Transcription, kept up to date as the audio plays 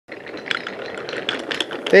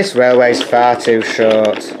This railway's far too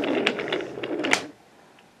short.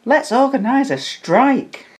 Let's organise a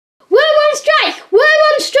strike. We're on strike! We're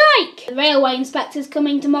on strike! The railway inspector's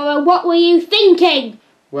coming tomorrow. What were you thinking?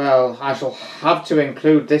 Well, I shall have to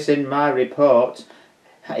include this in my report.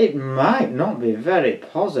 It might not be very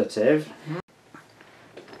positive.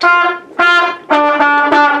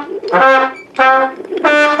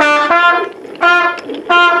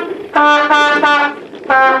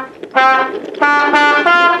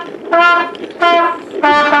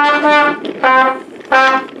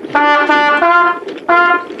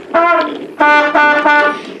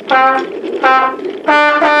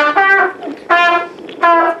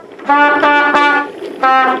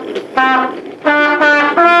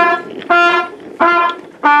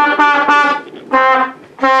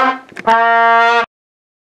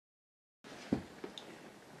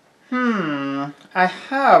 I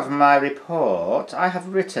have my report. I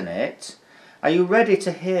have written it. Are you ready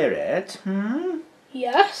to hear it?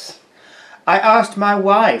 Yes. I asked my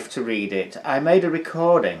wife to read it. I made a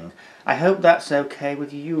recording. I hope that's okay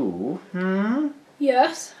with you.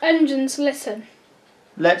 Yes. Engines, listen.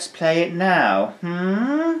 Let's play it now.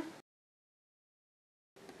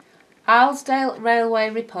 Arlesdale Railway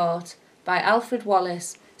Report by Alfred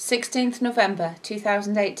Wallace, 16th November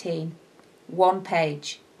 2018. 1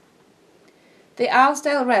 page. The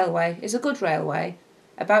Arlesdale Railway is a good railway,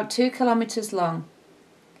 about 2 kilometres long.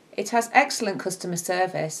 It has excellent customer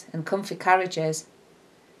service and comfy carriages.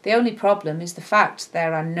 The only problem is the fact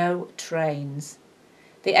there are no trains.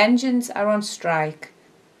 The engines are on strike.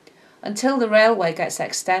 Until the railway gets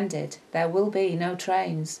extended, there will be no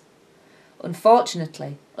trains.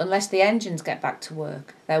 Unfortunately, unless the engines get back to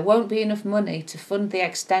work, there won't be enough money to fund the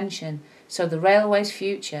extension, so the railway's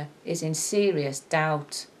future is in serious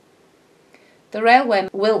doubt. The railway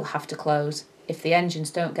will have to close if the engines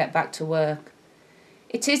don't get back to work.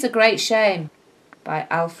 It is a great shame. By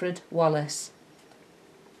Alfred Wallace.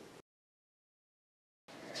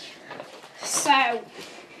 So,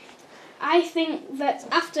 I think that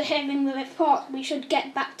after hearing the report we should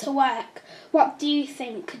get back to work. What do you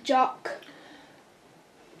think, Jock?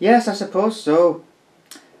 Yes, I suppose so.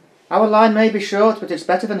 Our line may be short, but it's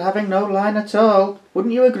better than having no line at all.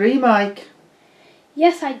 Wouldn't you agree, Mike?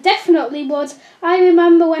 Yes, I definitely would. I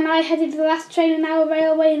remember when I headed the last train in our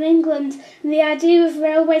railway in England, and the idea of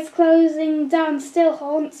railways closing down still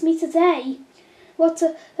haunts me today. What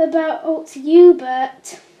about you,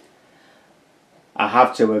 Bert? I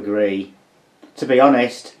have to agree. To be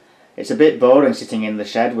honest, it's a bit boring sitting in the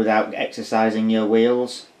shed without exercising your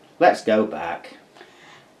wheels. Let's go back.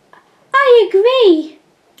 I agree.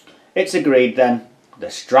 It's agreed then. The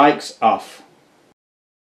strike's off.